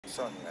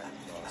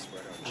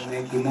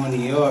Make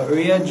money, you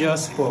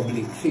readjust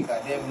public figure.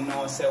 Them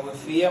know say we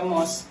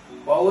famous.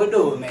 What we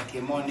do,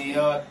 make money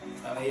out.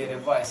 I hear the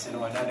voice, you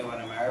know, another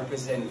one I'm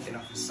representing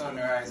of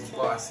Sunrise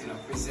Boss, you know,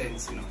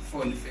 presents, you know,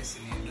 Fun Fest,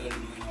 you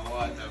know,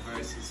 Water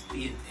versus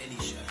Paint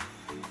Edition.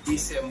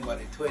 December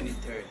the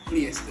 23rd,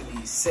 place to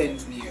be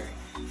St. Mary,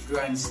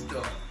 Grand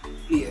Store,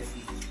 play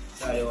fee.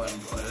 So the one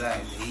go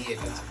live, the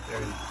 8th of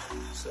 30.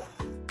 So.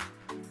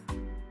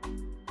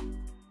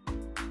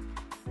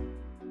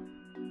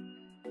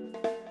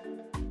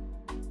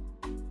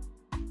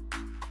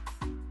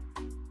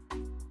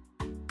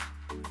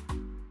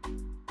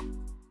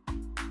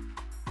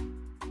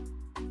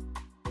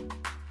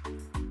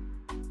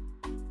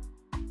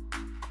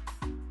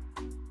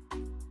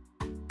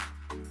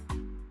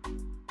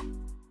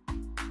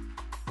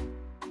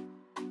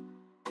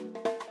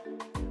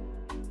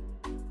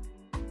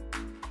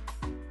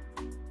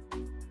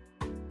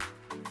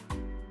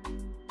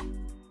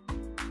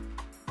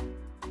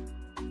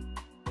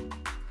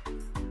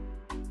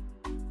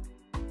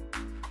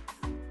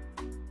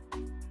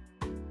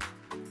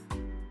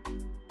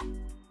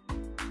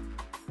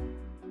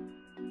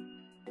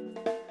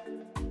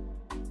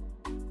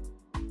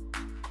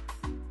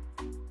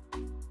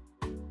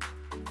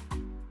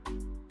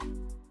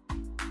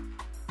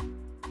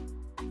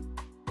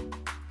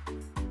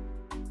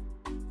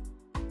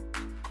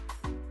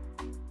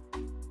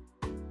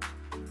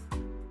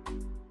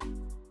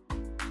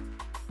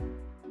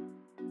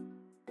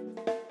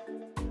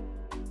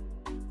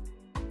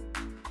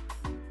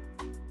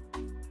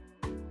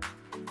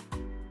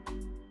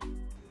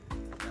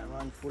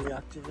 Fully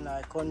active in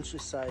our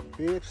countryside,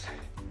 peeps.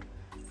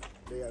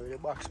 There with the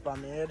box for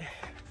my head.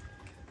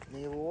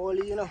 Me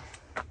wholly, you know.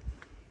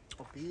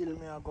 Up hill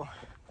me I go.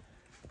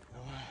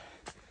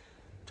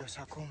 Just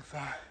I come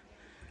from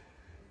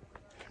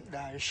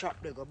the shop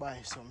they go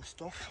buy some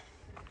stuff.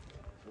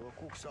 So we'll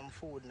cook some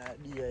food in the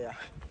day, yeah.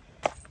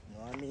 You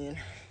know what I mean?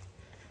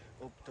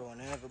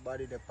 Uptown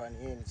everybody depend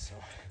in, so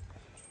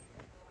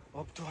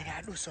uptown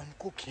I do some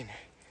cooking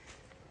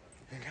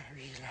in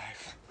real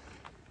life.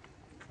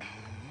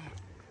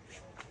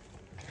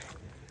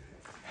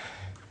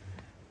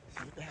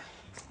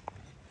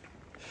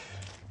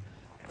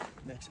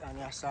 Next and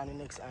your son,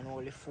 next and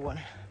only phone.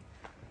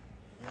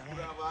 Yeah.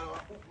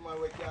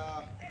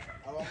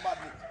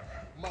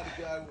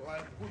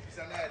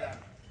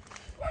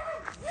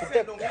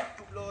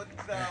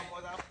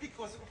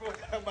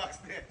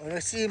 When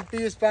you see him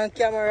piece on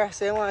camera,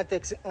 so you want to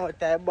take it out of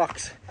the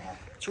box.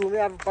 True, me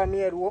have a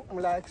maid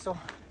open like so.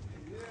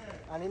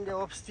 And him there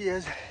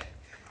upstairs.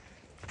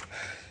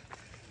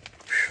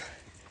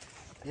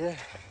 Yeah.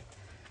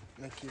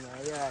 Making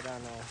a yard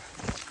now.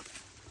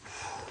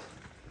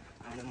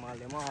 And them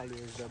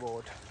always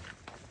about.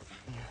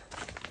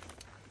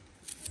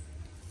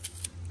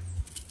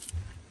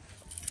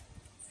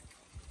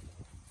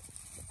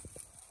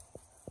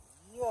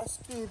 Yes,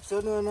 peeps, so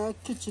now in the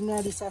kitchen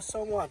now this is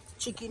somewhat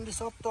chicken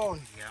this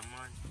uptown. Yeah,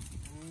 man.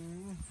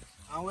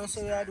 And what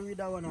say you do with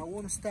that one, a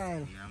home style?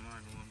 Yeah,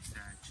 man, home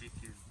style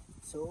chicken.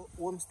 So,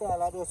 home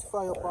style, I just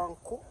fry up and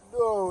cook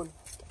down.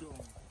 You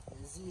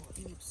see,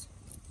 peeps.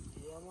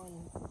 Yeah,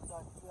 man,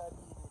 that we are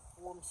doing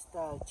home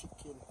style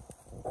chicken.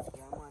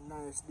 Yeah,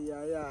 man, nice day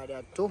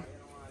that too.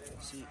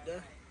 See it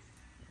there?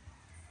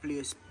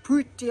 Place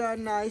pretty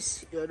and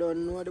nice. You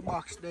don't know the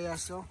box there,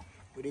 so.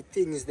 With the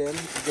things then,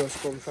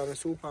 just come from the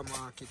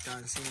supermarket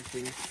and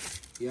something.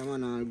 Yeah,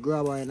 man, I'll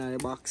grab her in the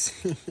box.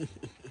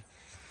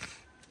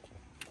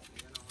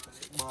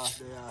 Boss,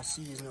 they are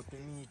season up the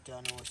meat, you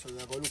know, so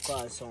we're going to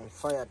look at some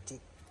fire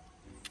tick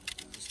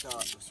to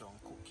start with some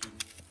cooking.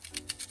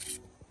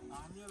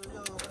 And here we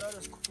go, we'll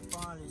just cook it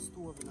on the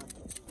stove in the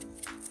kitchen.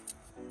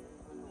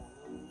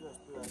 You just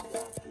do like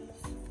that,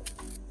 please.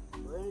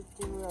 But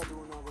anything we are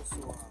doing, I go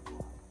so hard.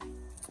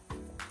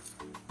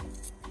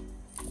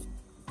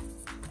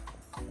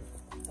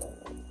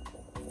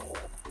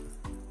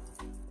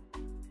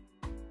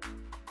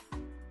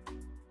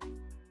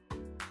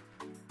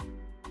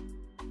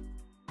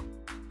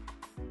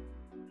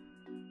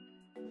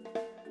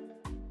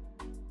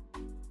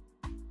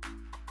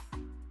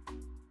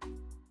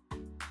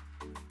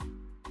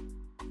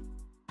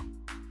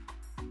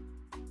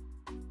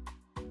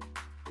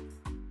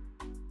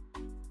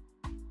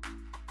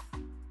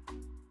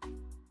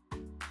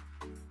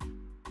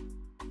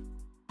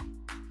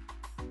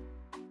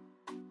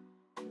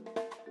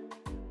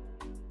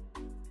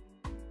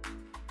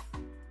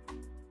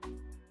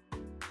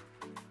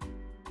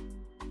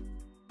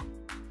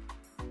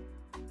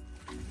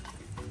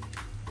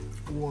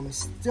 Home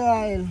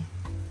style.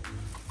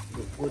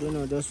 Look good, you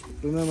know. Just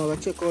remember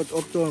to check out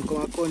Uptown,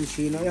 come a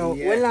country, you know.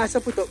 Yeah. When last I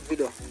put up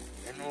video?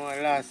 You know,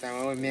 last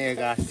time I made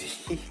a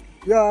see.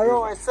 Yeah,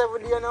 around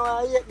 7 days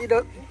now,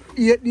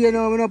 8 days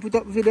now, I put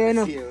up video, you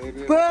know.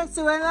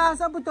 Persie, when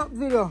last I put up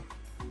video?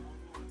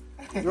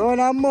 Around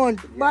a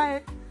month.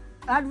 By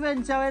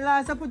adventure, when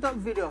last I put up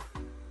video?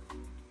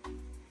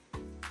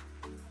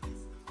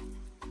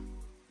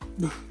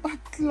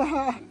 At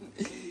last.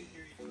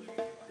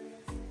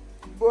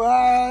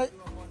 Boy.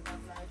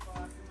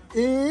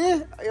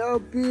 Yo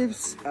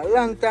peeps, a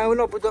long time we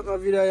not put up a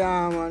video,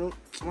 yeah, man.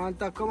 Want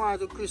to come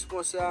out to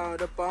Christmas, yeah,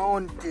 the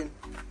hunting.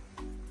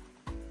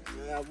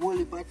 We have a whole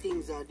heap of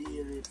things out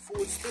there.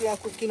 Food still are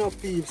cooking up,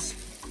 peeps.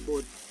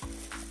 But,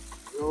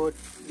 out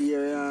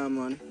there, yeah,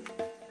 man.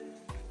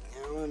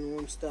 Yeah, man,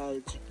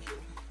 homestyle chicken. You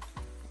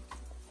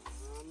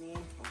know what I mean?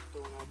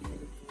 Uptown, I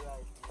did it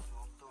right.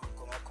 Uptown,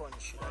 come a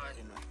country, that,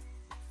 you know.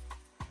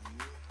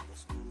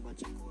 Just remember,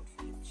 check out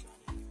for him,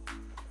 channel.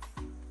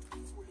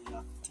 Fully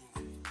active.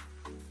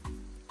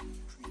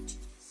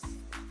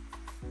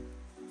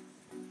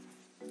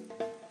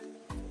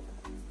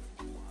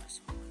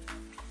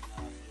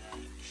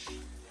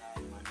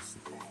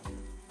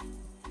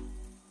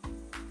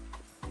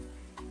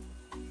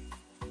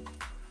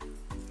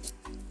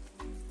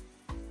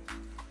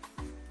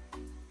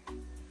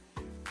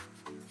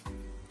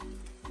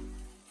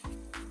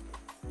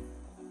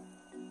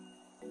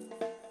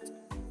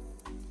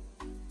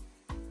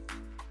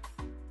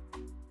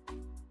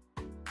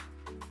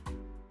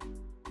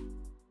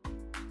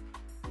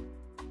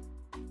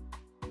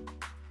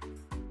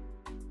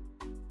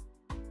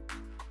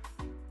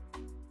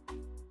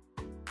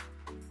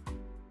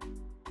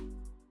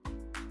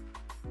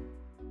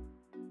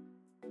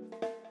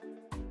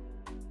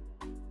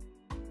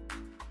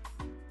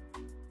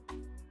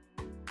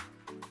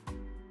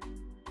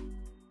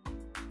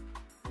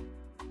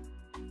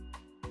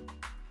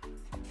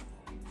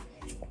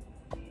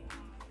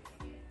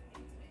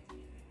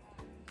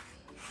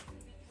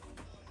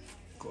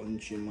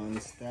 Countryman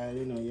style,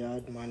 you know,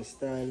 yardman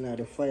style, now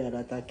the fire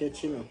that I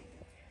catch, you know.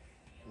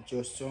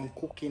 Just some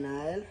cooking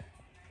oil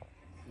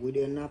with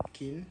a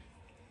napkin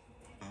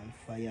and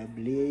fire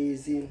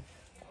blazing.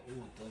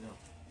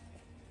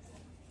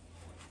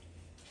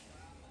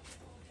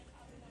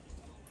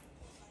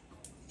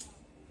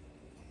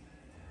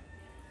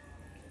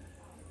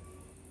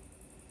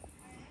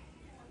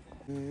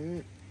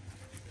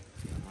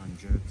 On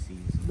jerk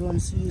season. Don't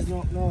season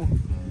up now.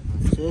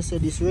 So you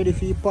said this ready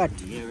for your pot?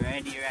 You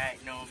ready right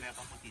now, make a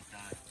put it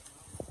on.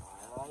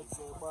 Alright,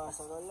 so boss,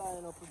 I'm gonna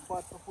line up the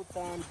pot to put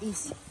on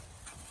this.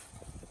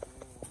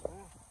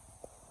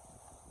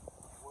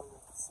 Well,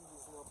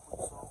 season up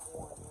with some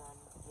onion,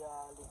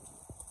 garlic,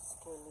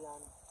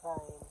 scallion,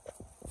 thyme.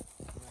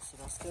 You see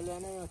the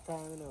scallion in your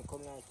thyme, you know,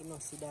 come like, you know,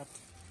 see that.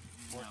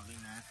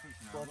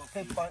 But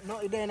pepper, no,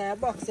 it ain't in a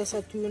box, that's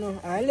a two, you know.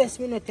 Unless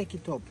me not take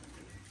it up.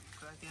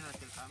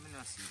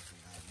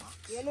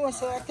 You know,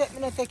 so I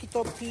take it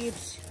up,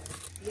 peeps.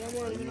 Yeah,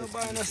 man, we not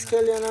buy no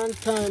scallion and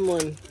thyme,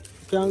 man. You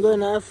can go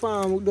in a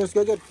farm, just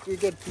go get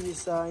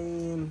piece of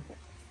and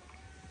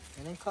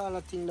then call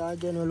a thing that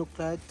again will look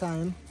like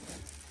thyme.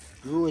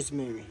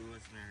 Rosemary.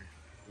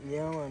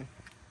 Yeah, man.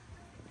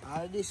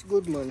 All this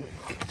good, man.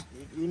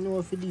 You know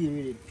if you deal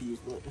with it,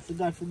 peeps, but if you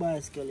got to buy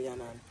scallion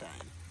and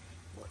thyme.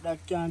 But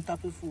that can't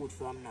tap the food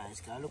from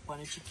nice, because look on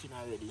the chicken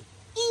already.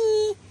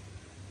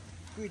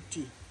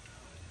 Pretty.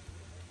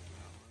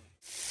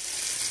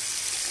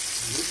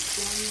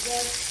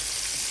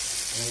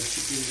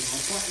 Chicken in my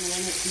pot now,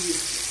 I'm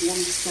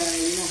home style,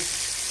 you know.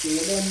 So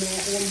you don't know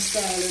home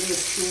style, you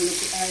just throw a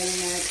little oil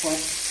in my pot,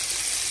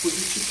 put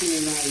the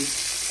chicken in it,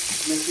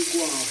 make it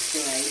go and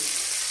fry,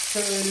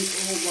 turn it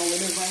over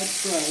whenever it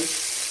fries,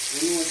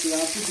 you know, so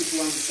I put it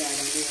one side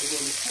and then I'm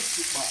going to put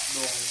it back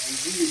down and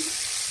do it.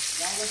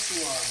 That was so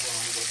hard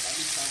going, but I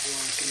just have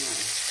one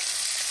tonight.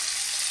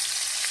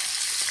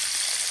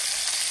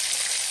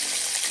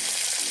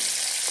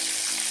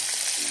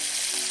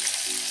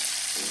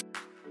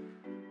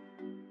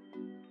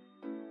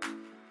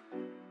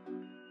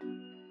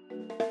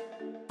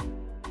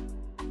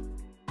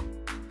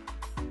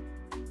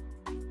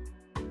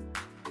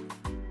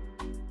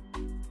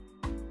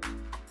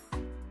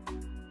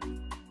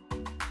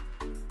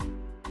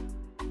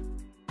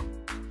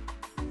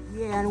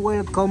 Yeah, and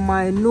welcome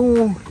my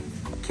new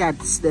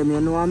cats them,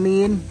 you know what I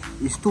mean?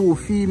 It's two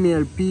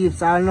female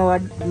peeps. I know I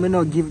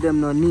not give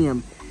them no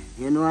name.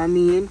 You know what I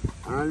mean?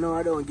 I know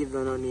I don't give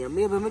them no name.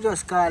 Maybe I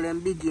just call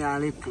them Biggie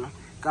and Little.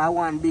 Cause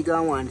one big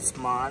and one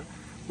small.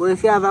 But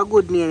if you have a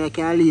good name, you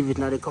can leave it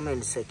in the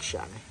comment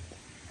section.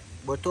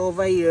 But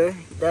over here,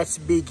 that's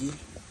Biggie.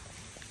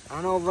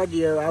 And over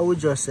there, I would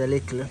just say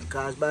Little.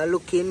 Cause by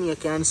looking, you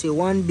can see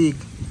one big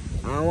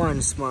and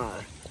one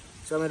small.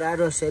 So I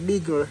just say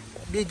Biggie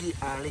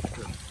and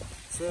Little.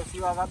 So if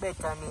you have a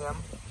better name,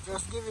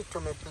 just give it to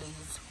me,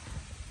 please.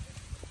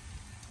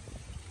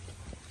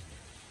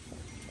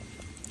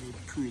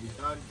 Pretty.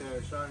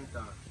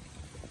 Chantal.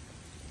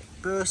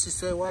 Persie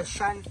say what?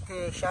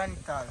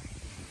 Chantal.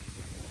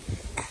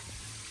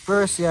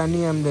 Persie, I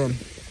name them.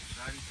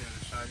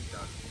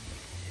 Chantal.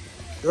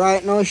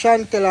 Right now,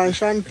 Chantal and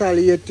Chantal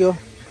hate you.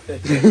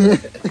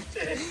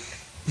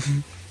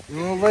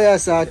 Over here,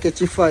 so I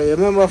catch fire.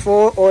 Remember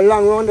for how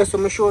long we under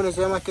some show you,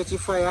 so I catch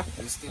fire?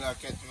 You still a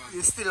catch, man.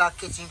 You still a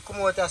catching.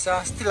 Come out here, so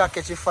I still a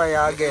catch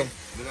fire again.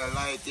 I'm gonna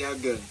light you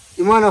again.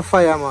 You man a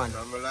fireman.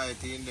 I'm gonna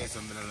light you in there, so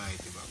I'm gonna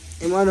light you back.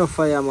 You man a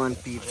fireman,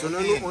 people. So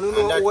you know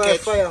who a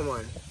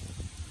fireman.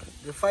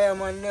 The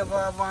fireman never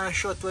have one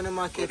shot when he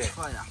catch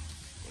fire.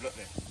 Look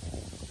there.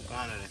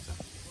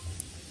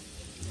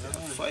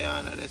 Fire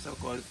on this, so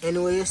called.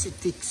 Anyway, you see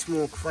thick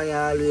smoke, fire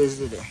always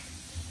there.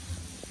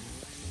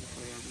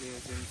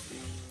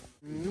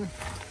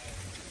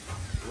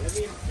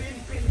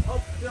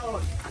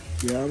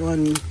 Yeah,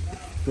 man.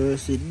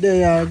 Persie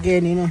there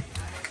again, you know.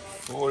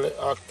 Fully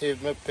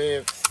active, my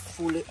peeps.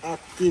 Fully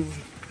active.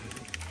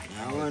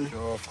 Yeah, man.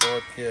 Joke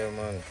out here,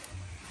 man.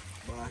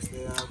 Boss,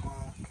 they are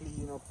going to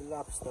clean up the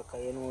lobster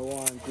because you know we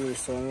want to grill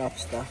some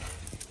lobster.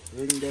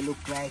 When they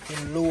look like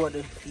in load,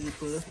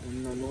 people, you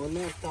know,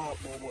 no talk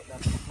about but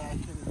that look like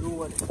in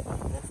load. If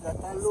that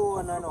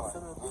alone enough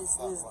for my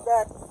business,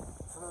 that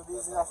for my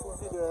business for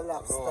video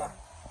lobster.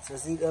 So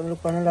see them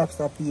look on the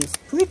lobster piece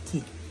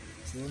pretty.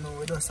 So you know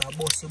we just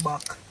bust it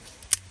back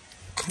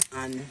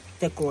and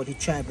take out the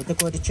tripe. You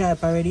take out the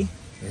tripe already?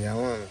 Yeah,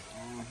 man.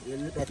 You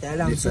look at the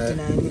lamb sitting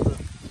in the middle.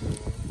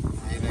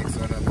 The next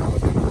one I'm going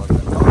to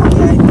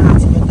yeah, you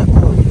can't see the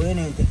cold. We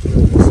ain't take care of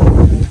this. So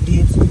move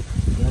deep.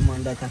 Yeah, man,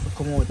 that have to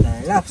come out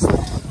and lobster.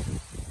 Clean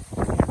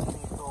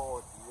it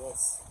out,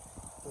 yes.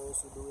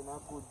 Persie doing a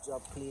good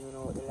job cleaning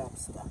out the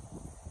lobster.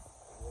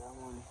 Yeah,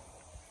 man.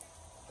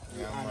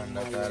 Yeah, man,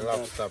 that's a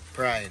lobster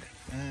pride.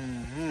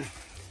 Mm-hmm.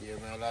 You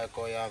know, like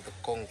how you have the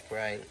conch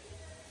pride.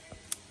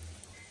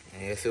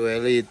 You see where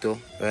it lead to?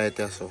 Right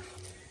there, so.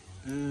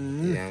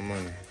 Mm-hmm. Yeah,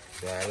 man.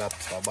 So I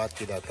lobster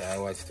batty that I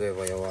watch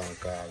whatever you want to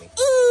call it.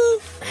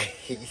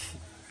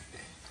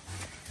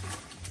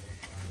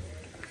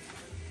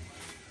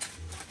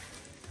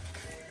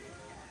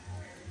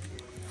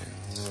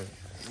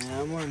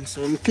 Yeah, man,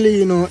 so I'm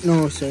clean out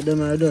now, so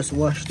them I just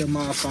wash them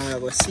off and I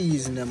go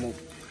season them up.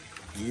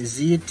 You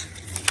see it?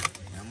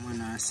 Yeah,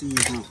 man, I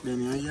season up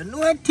them. You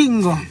know a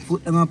thing go.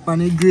 Put them up on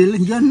the grill.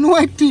 You know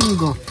a thing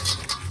go.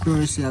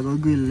 Persie, I go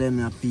grill them,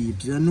 your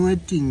peeps. You know a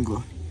thing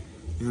go.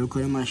 You look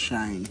at them a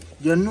shine.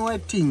 You know a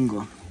thing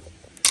go.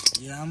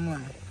 Yeah,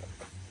 man.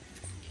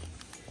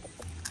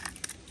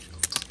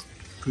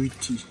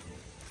 Pretty.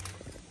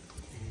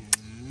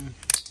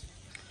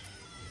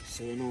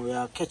 So you know we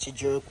are catch a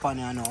jerk pan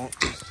you know.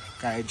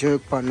 Cause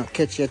jerk pan no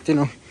catch it, you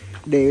know.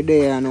 They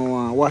you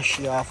know wash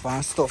it off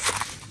and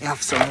stuff. You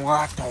have some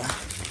water.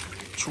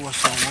 Throw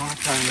some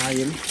water in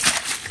him.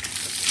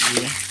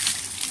 Yeah.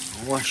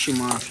 And wash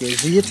him off, you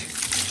see it.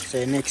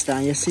 So next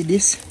time you see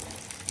this,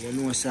 you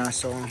know so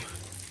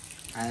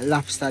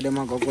lobster them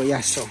a go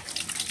yes so.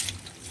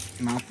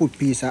 I put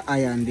piece of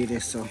iron there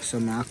so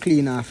I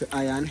clean off the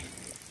iron.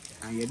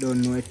 And you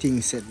don't know a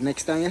thing said.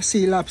 Next time you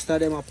see lobster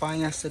them up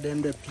and you see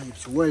them the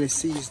peeps well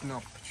seasoned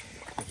up.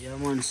 Yeah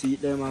man, see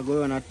them I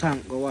go on a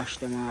tank, go wash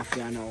them off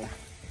here now.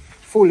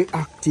 Fully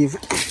active.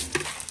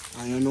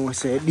 And you know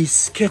say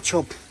this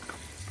ketchup.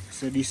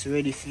 So this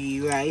ready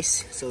for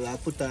rice. So I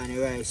put on the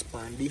rice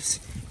pan. This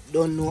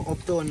don't know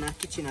uptown in the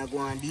kitchen I go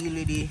and deal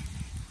with the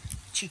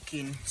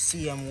chicken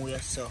same way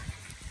so.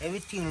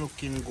 Everything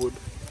looking good.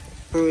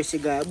 Persie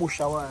got a bush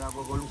a while I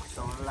go look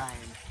some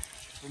lime.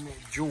 We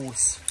make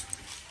juice.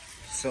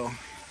 So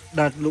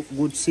that look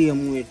good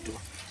same way too.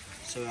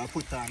 So I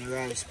put on the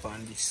rice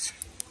pan this.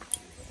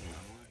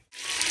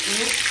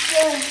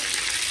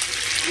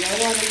 Yeah,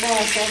 man, the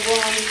boss I go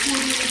and put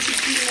in the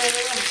chicken there.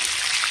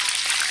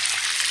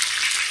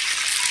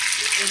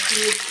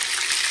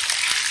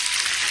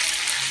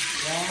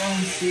 Yeah,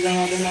 man, see them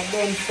have a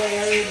bonfire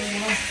already,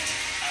 man.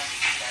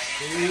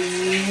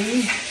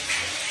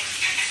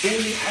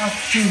 Fully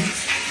active.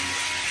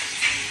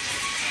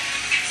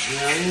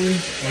 Yeah,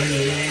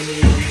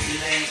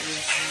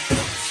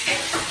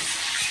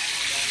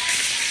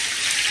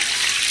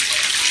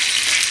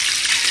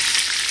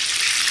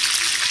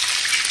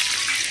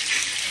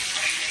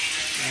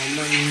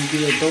 man, do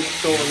a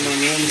uptown man,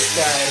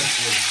 homestyle.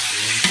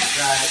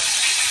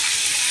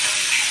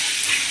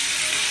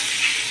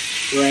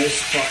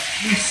 Rice pot.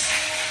 This.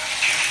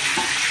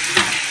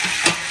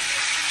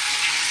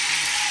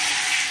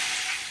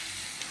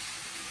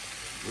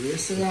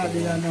 Yes, sir,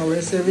 now.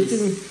 Yes,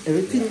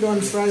 everything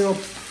done fry up.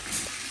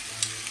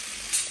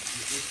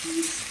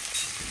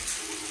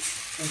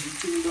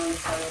 Everything done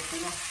fry up, you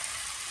know.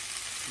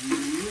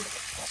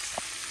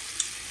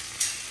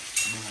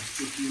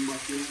 Sticking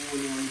back in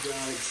onion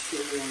garlic, stay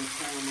on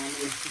time and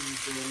everything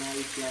so now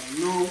you can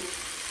know.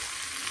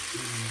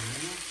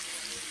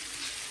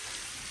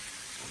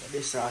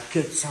 This I'll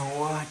get some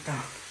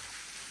water.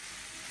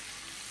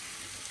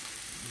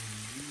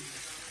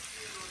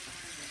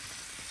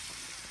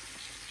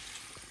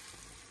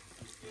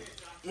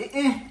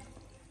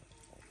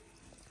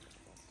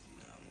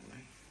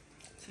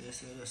 So yes,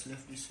 I just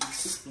left this one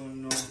cook down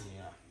now.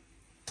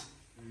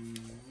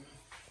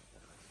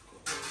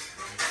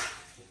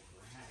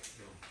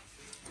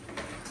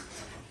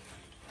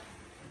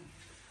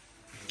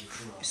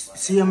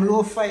 See I'm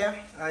low fire,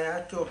 I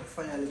have to up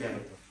fire a little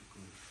bit.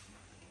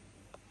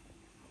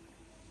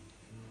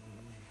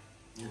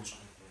 And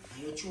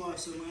you throw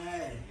some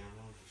oil.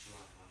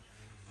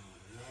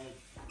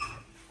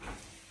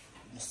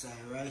 This is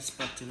rice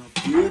potting up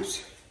grapes.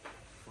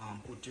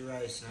 And put the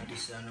rice in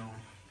this now.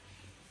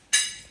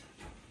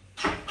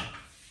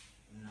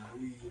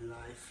 In real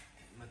life.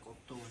 make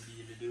uptown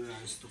deal with the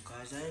rice too,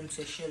 cause I am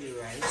say shelly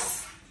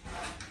rice.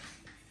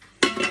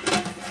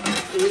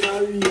 In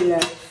a real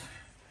life.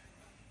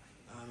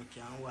 I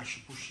can wash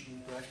push it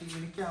into I think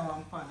we can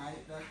one pan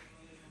like that.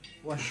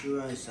 Wash the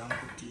rice and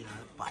put it in a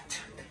pot.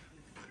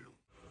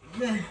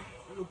 Yeah,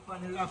 look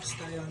on the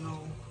lobster here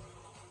now.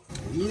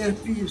 Yeah,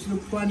 peeps,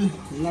 look on the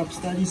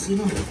lobster this, you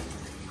know.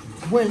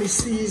 Well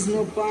seasoned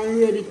up and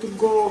ready to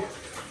go.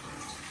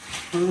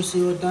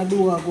 Persie what I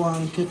do, I go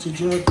and catch a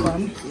jerk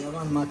pan. Yeah,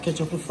 man, I catch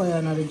up a fire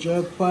in the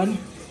jerk pan.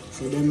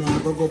 So then I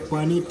go up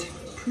on it.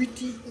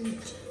 Pretty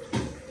neat.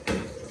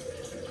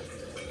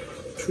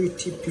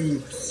 Pretty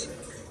peeps.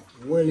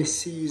 Well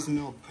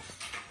seasoned up.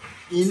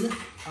 In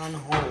and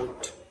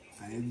out.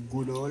 And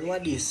good old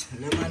what this?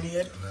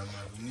 Lemonade.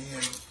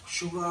 Lemonade.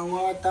 Sugar and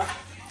water.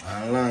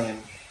 And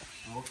lime.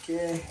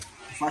 Okay.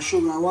 If I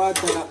sugar and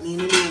water, that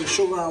means you name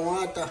sugar and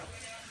water.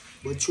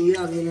 But you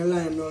have in the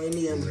lime now in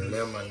name.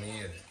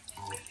 Lemonade.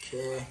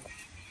 Okay.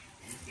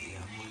 Yeah,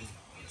 man.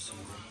 So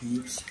the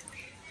peeps.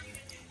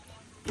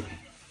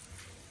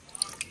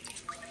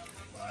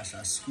 Boss,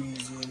 I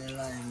squeeze in the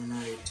lime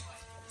night.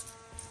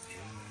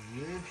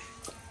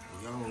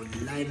 Yo,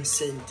 lime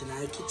scent in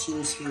our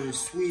kitchen smells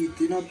sweet,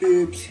 you know,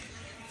 peeps.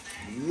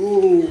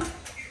 Yo.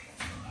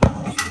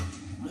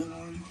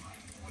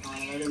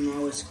 All of them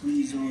now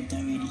squeeze out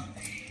already.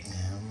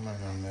 Yeah, man,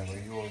 I'm never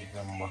use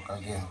them back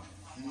again.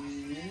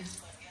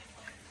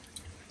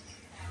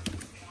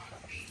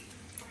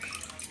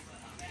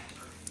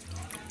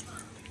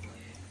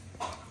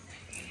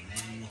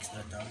 Mix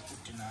that and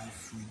put in our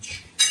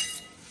fridge.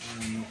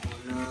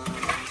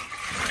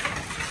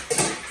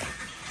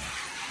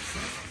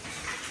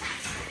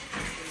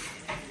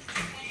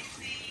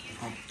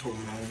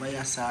 Uptown over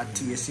here, saw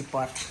tasty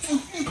pot.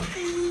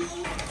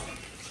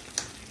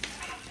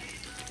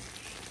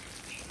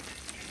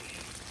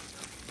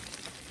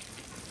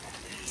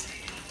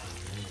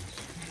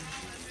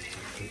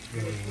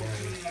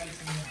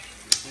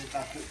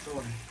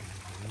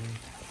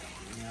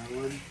 Yeah,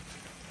 man.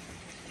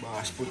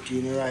 Boss put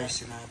in the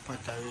rice in a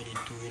pot already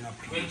too in a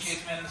piece.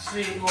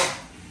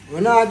 We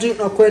not drink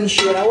no quench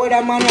shade. Where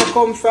that man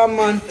come from,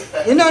 man?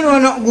 You don't know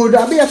not good.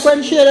 I be a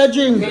quench shade a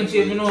drink. Quench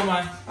shade, me know,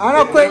 man. I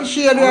know quench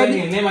shade.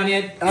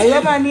 Lemonade.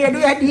 Lemonade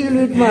we a deal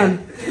with, man.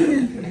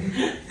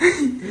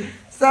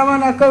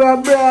 Someone a come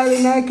a brawl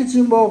in the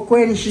kitchen about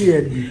quench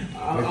shade. I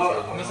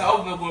must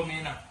have to go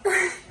me now.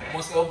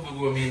 Must have to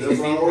go me.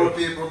 The old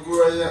people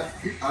go here.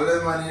 A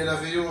lemonade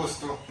of use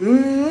too.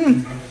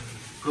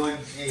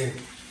 Quench shade.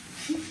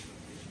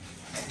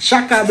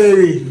 Shaka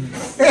berry.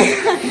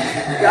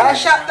 Yeah,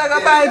 shop to go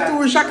buy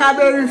two shaka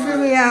berry for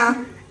me.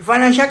 If I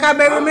don't shaka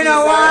berry, me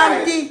no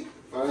want it.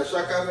 For the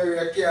shaka berry,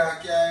 I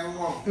can't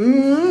want.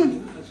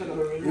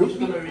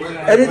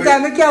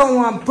 Anytime I can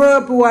want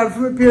purple one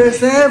for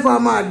yourself,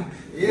 man.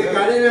 Yeah,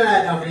 got it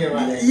like that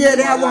flavor. Yeah,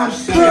 they want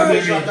purple.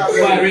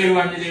 I really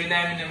want to do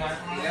that in the man.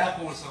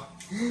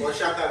 But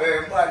shaka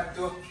berry bad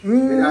too.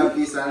 With a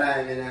piece of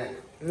lime in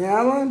it.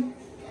 Yeah, man.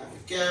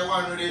 Okay,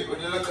 one with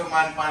the little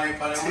man pan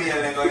the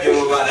wheel and go give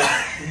over that.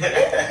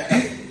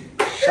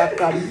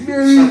 Shaka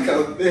berry. Shaka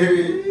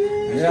berry.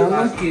 Yeah,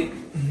 man.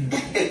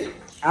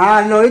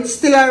 Ah, no, it's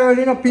still around,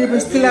 you know, people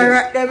still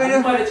around there, you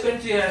know.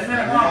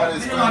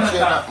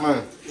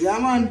 Yeah,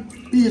 man.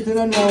 People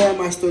don't know where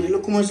my study.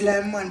 Look how much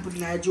lime man put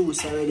in our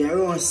juice already.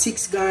 Around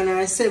 6 gone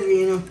or 7,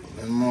 you know.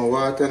 And more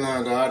water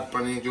now, got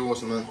pan in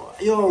juice, man.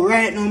 Yo,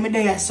 right now, me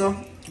there, so.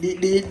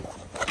 The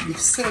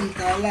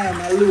center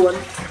lime alone.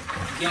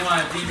 Yeah,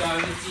 man, big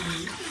on the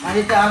tea. And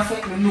it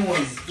affect my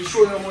nose. To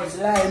show you how much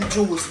lime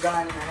juice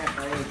gone in that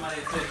already. Man,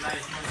 it's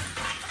nice, man.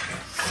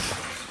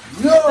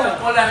 Yo!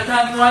 Hold on,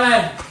 can't do a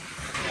lime.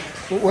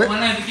 What? One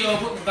night, you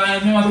put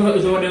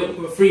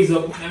the freeze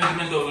up, and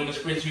then go in the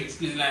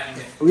squeeze lime in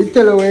there. We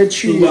tell you where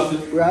tree. We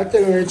are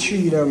telling you where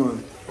tree there,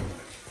 man.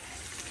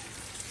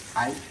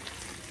 Aye.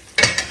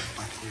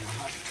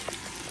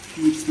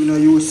 Peeps, you know,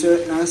 use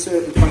certain and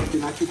certain pot in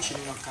the kitchen,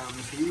 you know,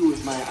 if you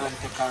use my hand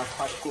take off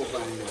pot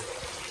cover, you know.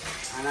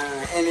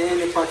 And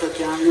any pot you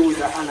can use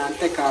the hand and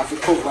take off the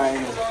cover, you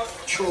know.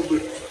 Trouble.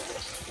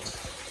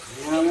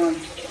 Yeah, man.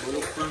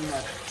 Look on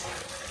that.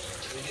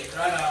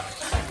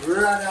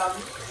 Brother.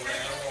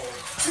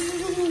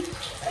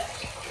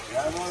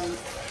 Yeah, man.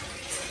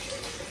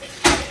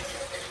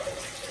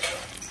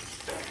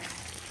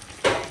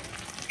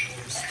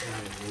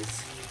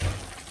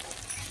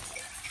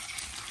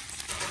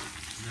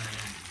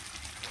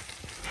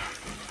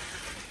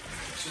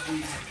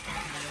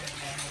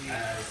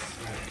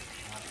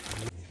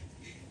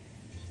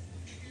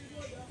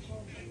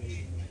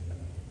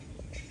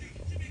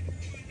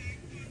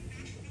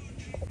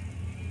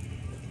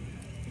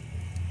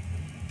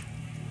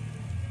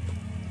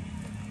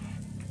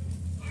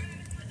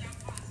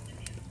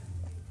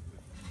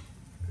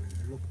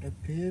 Look the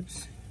peeps.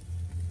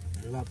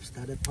 The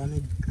lobster they on the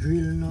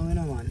grill now, you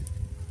know, man.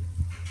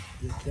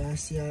 You can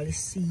see all the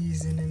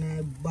seasoning in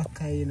the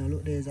back, you know.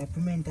 Look, there's a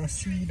pimento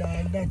seed,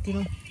 all that, you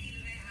know.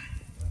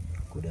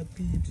 Look the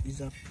peeps,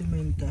 is a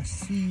pimento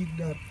seed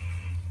that.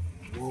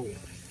 Whoa.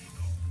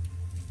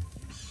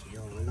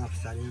 Yo,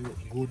 lobster they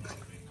look good.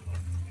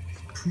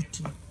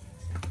 Pretty.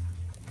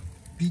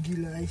 Biggie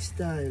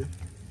lifestyle.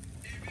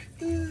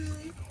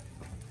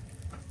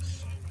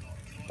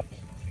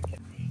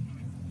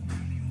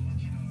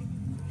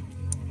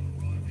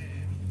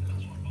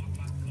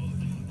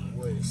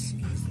 Well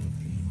seasoned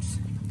peeps.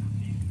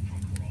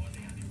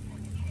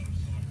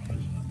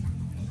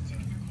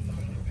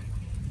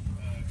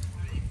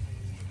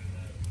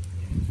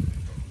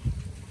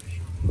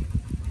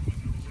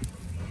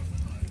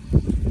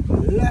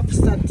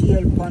 Lobster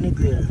tail on the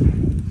grill.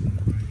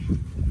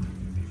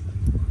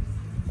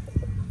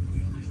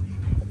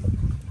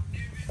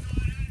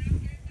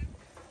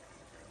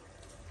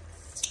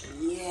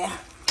 Yeah.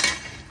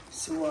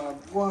 So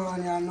go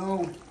on here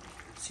now.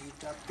 See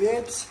the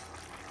babes.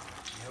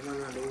 Yeah, man,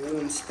 the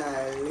home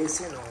style this,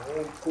 you know,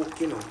 home cook,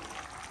 you know.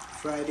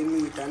 Fry the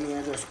meat and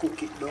here just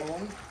cook it down.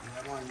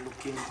 Yeah, man,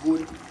 looking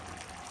good.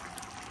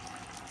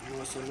 You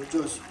know, so we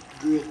just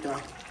grate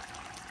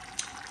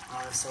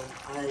some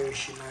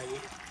Irish in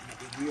here. Make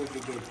the gravy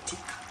get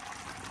thick.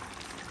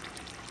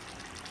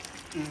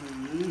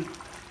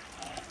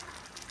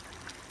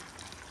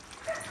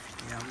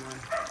 Yeah, man.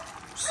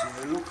 See,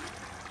 look.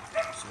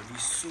 So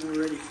this soon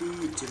ready for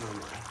eating, man.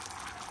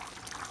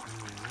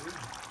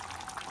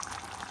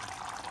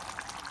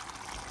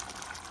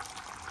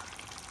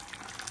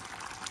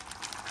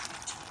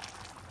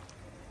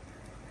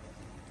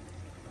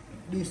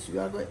 This we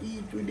are going to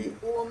eat with the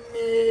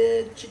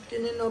homemade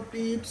chicken, you know,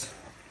 peeps.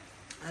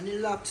 And the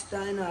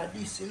lobster, you know,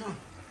 this, you know.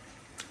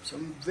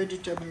 Some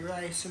vegetable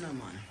rice, you know,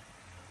 man.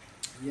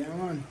 Yeah,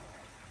 man.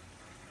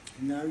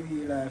 In a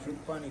real life,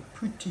 look on it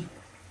pretty.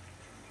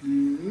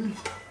 Vegetable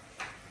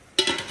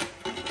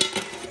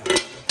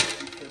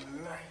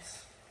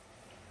rice.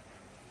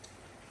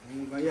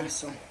 Over here,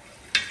 some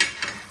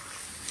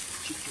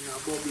chicken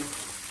and bubble.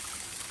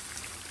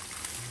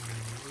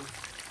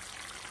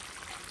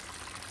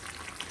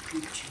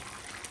 Pretty.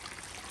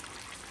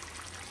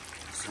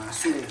 So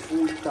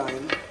full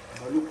time,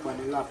 I look on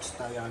the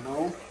lobster here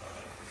now.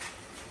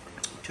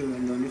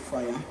 Turn on the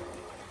fire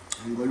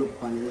and go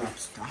look on the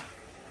lobster.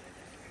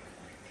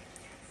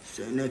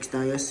 So next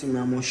time you see me,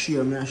 I'm going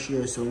to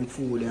share some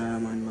food here,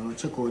 man. I'm going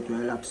to check out where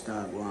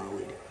lobster go on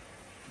with.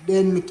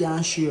 Then we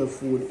can share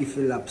food if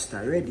the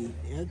lobster ready.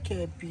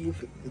 Okay,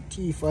 people,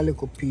 teeth a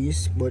little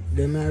piece, but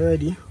them are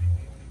ready.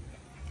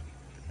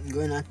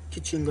 Go in the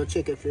kitchen, go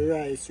check if the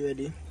rice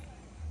ready.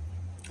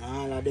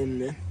 All of them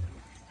there.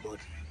 But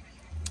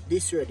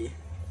this ready.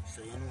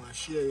 So you know I'm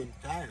sharing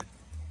time.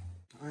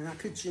 In the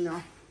kitchen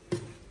now.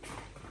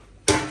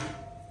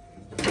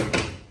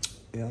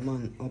 Yeah,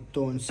 man,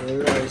 uptown, so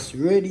rice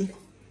ready.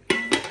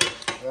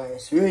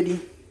 Rice ready.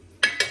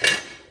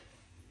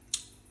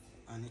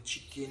 And the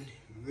chicken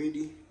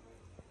ready.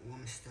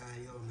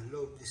 Homestyle, yo, I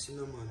love this, you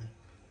know, man.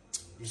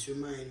 This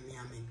reminds me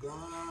of my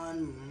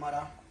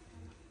grandmother.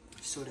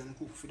 So them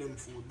cook for them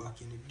food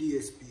back in the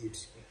days,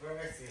 peeps.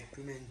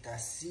 Pimenta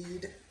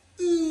seed.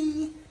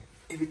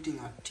 Everything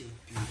I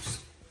take, peeps.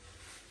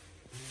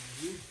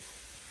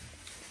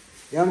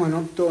 Yeah, man,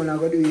 uptown I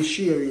gotta do is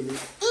sharing.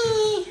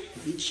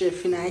 Big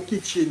chef in our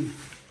kitchen.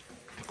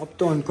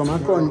 Uptown come a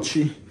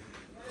country.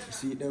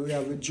 See that we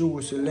have a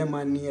juice,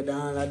 lemonade, and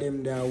all of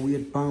them there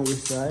wait pan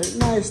with side.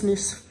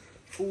 Niceness.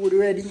 Food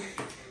ready.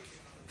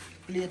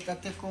 Plate to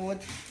take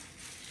out.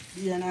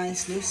 Be a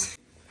niceness.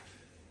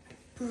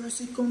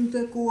 Persie come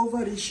take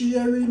over the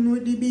sharing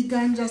with the big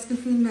ganja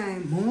skiffing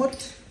in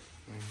mouth.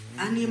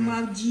 And him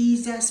have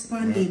Jesus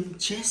on him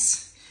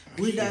chest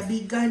with a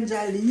big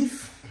ganja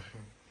leaf.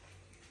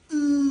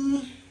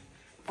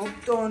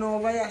 Uptown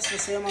over here,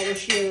 so I'm going to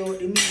share out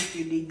the meat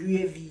with the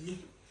gravy.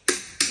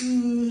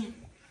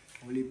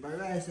 Only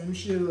rice I'm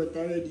share out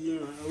already, you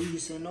know. We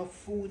use enough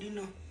food, you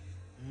know.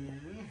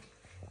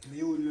 I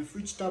use my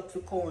fridge top for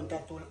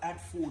counter to add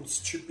food,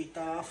 strip it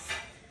off.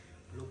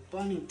 Look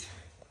on it.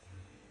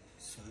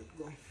 So it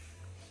go.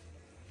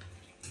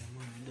 Yeah,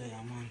 man,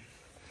 there, man.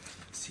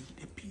 See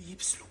the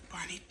peeps, look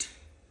on it.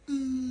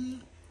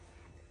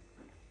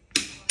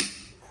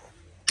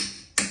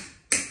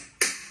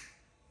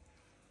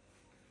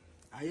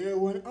 I hear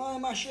when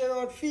I share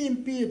out film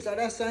peeps, so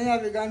that's why you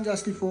have a ganja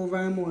stiff over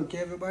a month.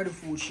 Everybody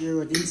food share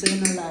out. Him say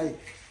no like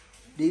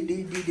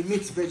the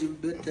mixed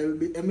vegetable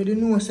bit. I mean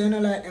know say no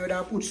like I would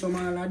have put some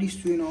on this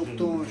too in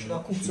uptown. Should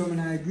have cooked some in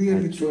a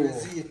gravy too.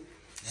 See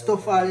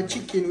stuff all the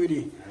chicken with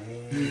it.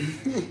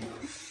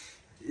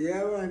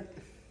 Yeah, man.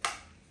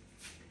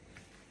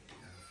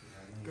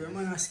 Come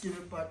on, skinny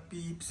pot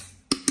peeps.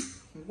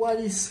 What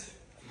is?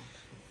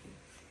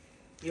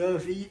 You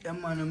have to eat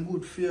them, man, I'm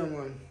good for you,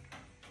 man.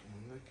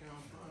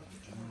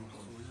 So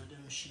one of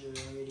them share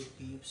already,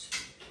 peeps.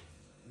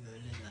 You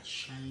let that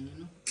shine, you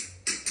know.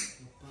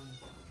 Look on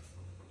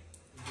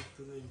the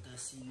pimenta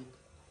seed.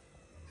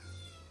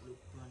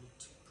 Look on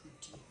it,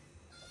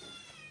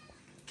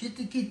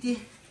 pretty. Kitty.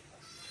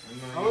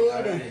 How are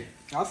you then?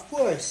 Of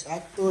course,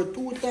 at 2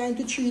 times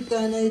to 3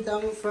 times I eat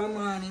them from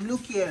morning.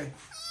 Look here.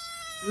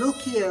 Look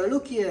here,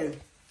 look here.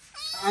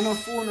 And a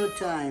phone no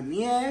time,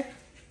 yeah?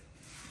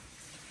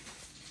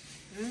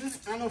 I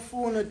no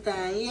phone no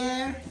time,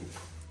 yeah.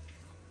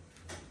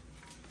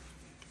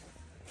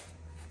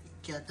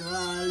 Cat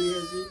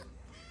always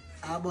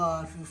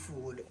about for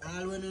food.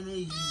 All when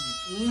you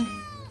eat,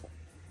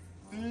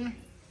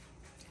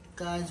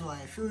 Cause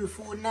why? Free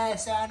food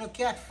nice and no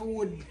cat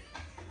food.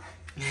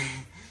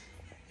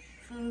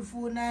 Free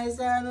food nice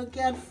and no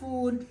cat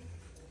food.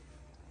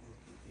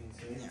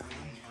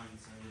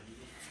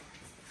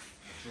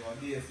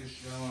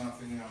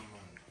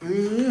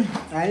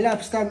 And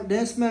lobster,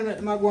 they smell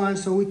that my go on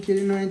so wicked,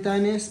 you know, and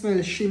they smell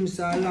shrimps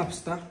and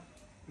lobster.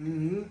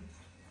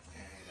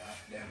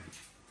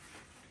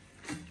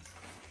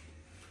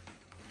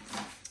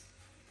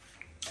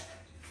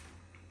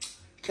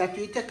 Cat,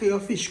 you take your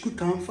fish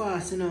quick and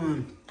fast, you know,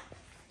 man.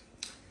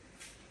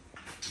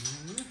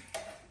 See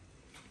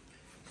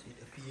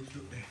the peas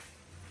look there.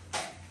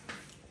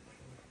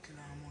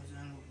 Clammers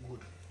and look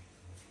good.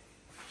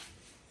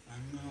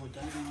 And now,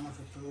 that one of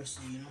a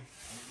Persie, you know.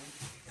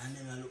 And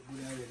then I look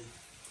good already.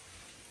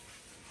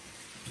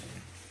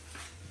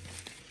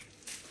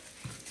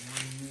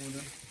 One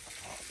more.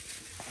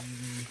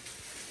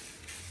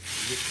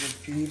 Little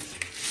peas.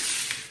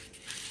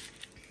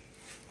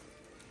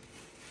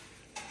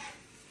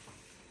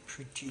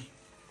 Pretty.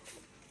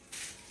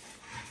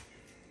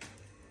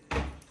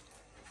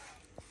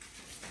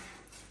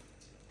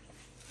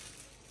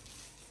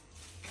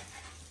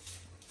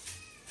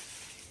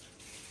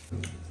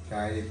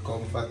 Can you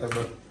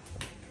comfortable?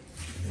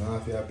 No,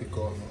 if you pick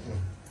up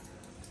nothing.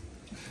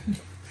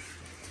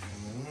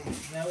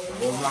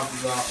 Don't have to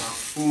go up and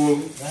fool.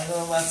 I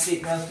don't want to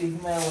sit down,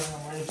 speak my own,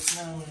 my lips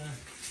now.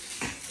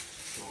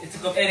 You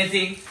took up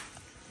anything?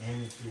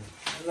 Anything.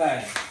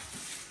 Right.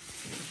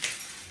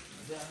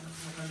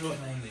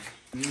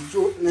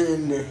 Joke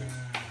in there.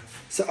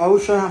 So how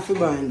should I have to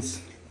binds?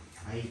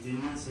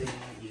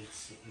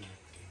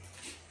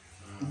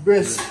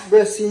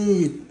 Breast in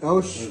eat.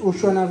 How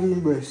should I have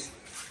in breast?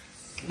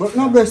 But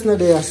no breast not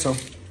there so.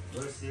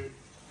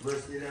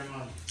 Breast in there,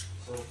 man.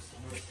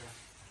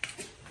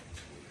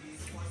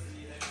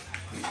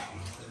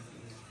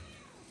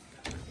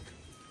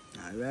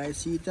 Alright,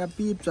 see the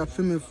peeps are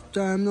for me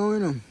time now, you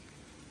know.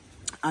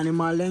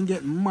 Animal then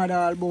get mad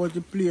all about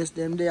the place,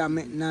 them there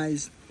make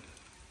nice.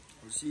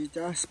 You see it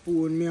a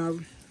spoon me have.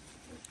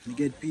 Me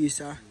get piece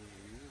of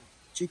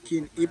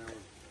chicken hip,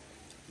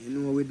 you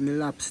know, with me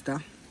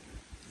lobster.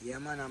 Yeah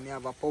man, and me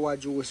have a power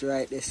juice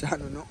right there, so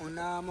no nothing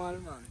normal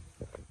man.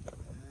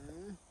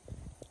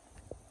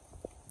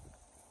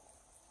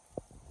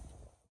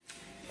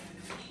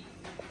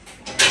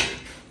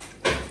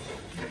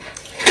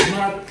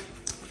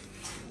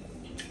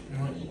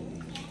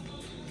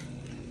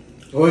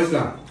 What's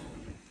that?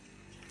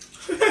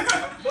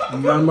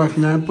 I'm back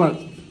in the pot.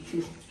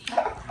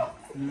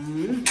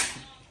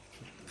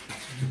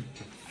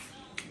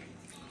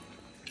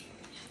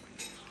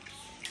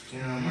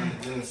 Yeah, man,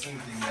 there's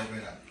something like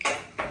that.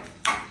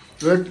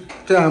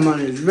 Vegetable man,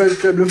 it's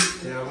vegetable.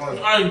 Yeah, man.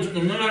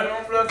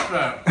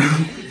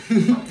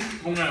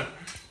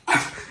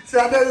 So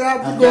I don't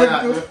have to go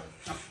to.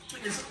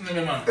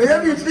 You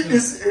have to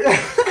fitness.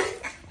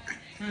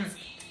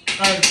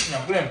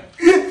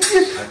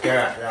 Okay,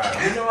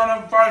 yeah. You don't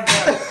want to part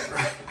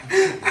that.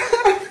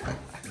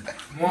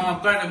 More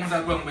of that, I'm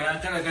going to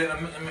tell you to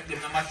make them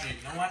a machine.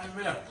 No one is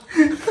there.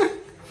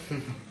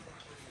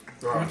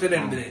 What to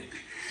them today?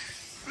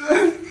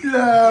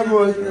 Yeah,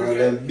 man.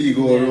 Them big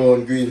old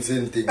round green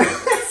thing. I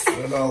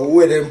don't know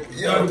where them.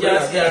 Don't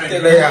just carry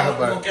it.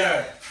 Don't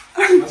carry it.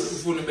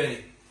 That's full of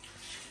belly.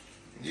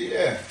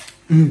 Yeah.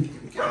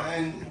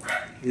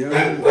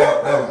 Yeah.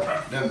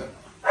 Them.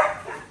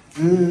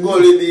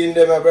 Gully bean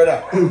them, my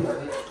brother.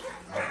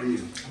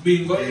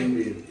 Bean gully?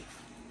 Bean.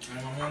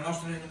 I'm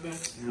not in the bed.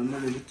 Yeah,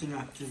 man, everything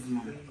active,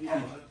 man.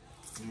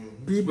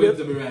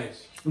 Vegetable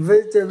rice.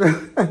 Vegetable.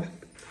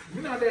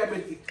 I'm not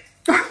diabetic.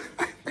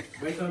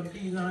 Wake up,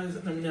 peas and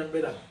something in the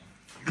bed.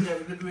 You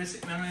have to do it,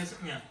 I'm going to sit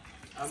here.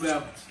 I'll be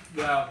up.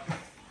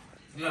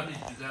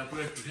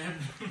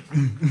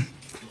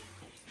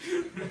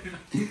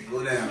 Go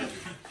there.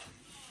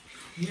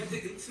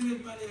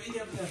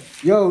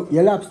 Yo,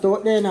 your lobster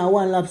out there now,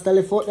 one lobster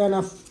left out there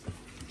now.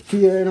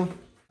 Here, you know.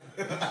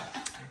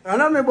 I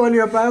know me burn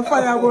you up, I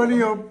fire burn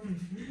you up.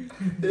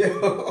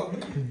 Yo.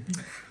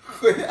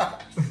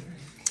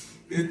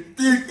 It's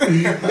thick.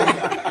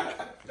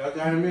 That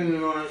time you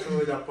know,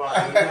 show the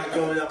part.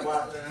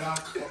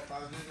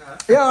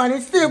 Yo, and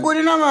it's still good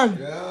enough, man.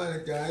 Yeah,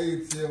 you can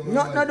eat same, man.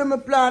 Not do me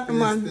plant,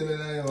 man. It's still in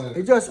there, man.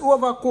 It just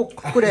overcooked,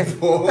 could it?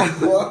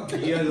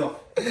 Yellow.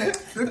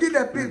 You did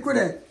that pig, could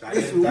it?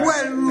 It's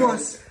well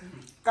roast.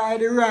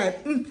 Kind of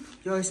ripe.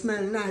 Yo, it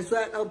smell nice.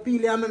 Right now,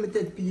 peel here, make me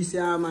take piece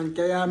here, man.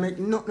 Can you make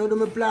nothing do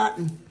me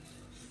planting?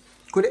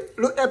 Could it?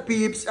 Look at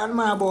peeps and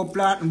my about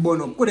planting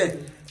bun up. Could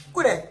it?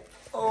 Could it?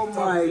 Oh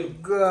my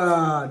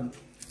God.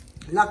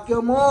 Lock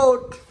your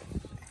mouth.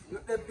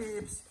 Look at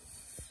peeps.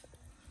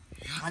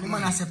 And the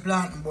man has a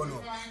planting bun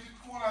up.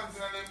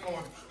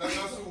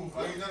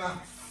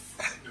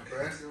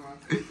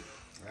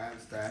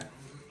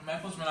 My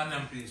first man and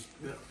them, please.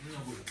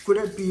 Could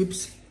it,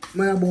 peeps?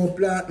 Man about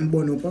plant and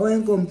bun up. Where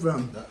you come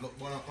from? That look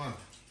one up, man.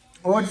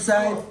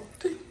 Outside.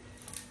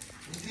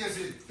 Yes,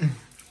 it.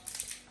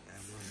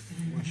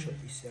 Mash up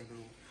this here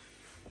now.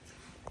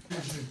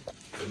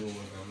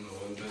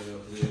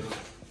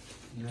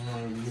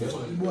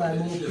 Boy,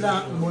 about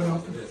plant and bun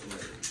up.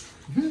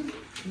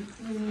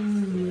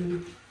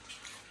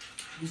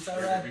 This is a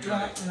right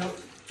plant, you know.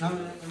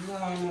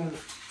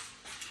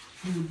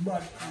 Food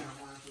bad.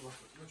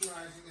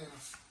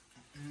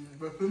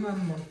 But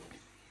remember,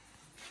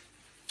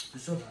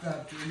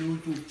 subscribe to the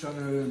YouTube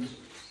channel.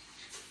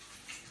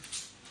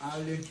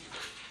 Ali.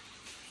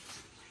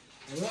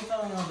 What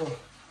are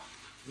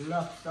you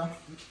lobster?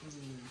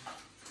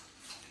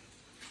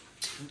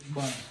 It's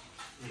bad.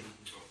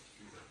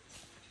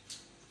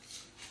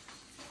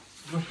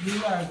 Just be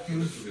like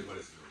you.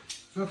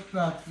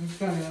 Subscribe to the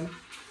channel.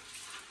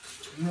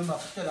 Remember,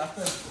 tell a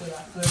friend.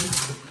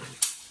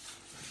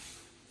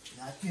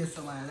 I taste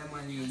some of the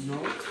lemon, you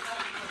know.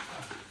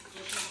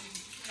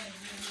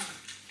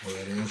 Oh,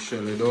 yeah, then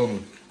shell it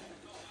down.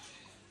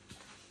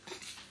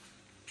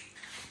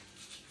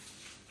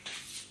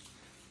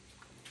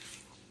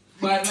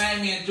 Bad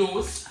man made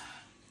juice.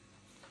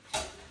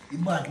 You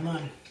bad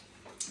man.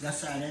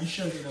 That's how they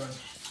shut it down.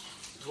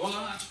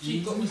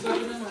 Cheek up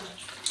myself, man.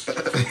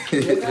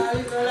 You can't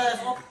live your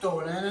life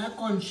uptown and in a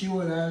country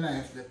all your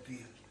life they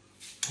pay.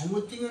 How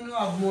much thing you know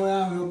have more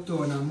than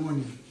uptown and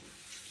money?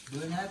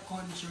 But in that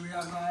country we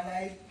have got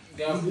like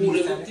They have food,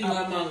 everything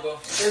and mango.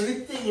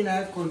 everything in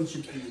our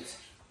country, please.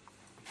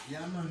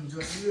 Yeah man,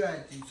 just do the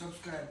right thing,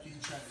 subscribe to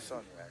each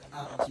channel.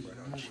 Active,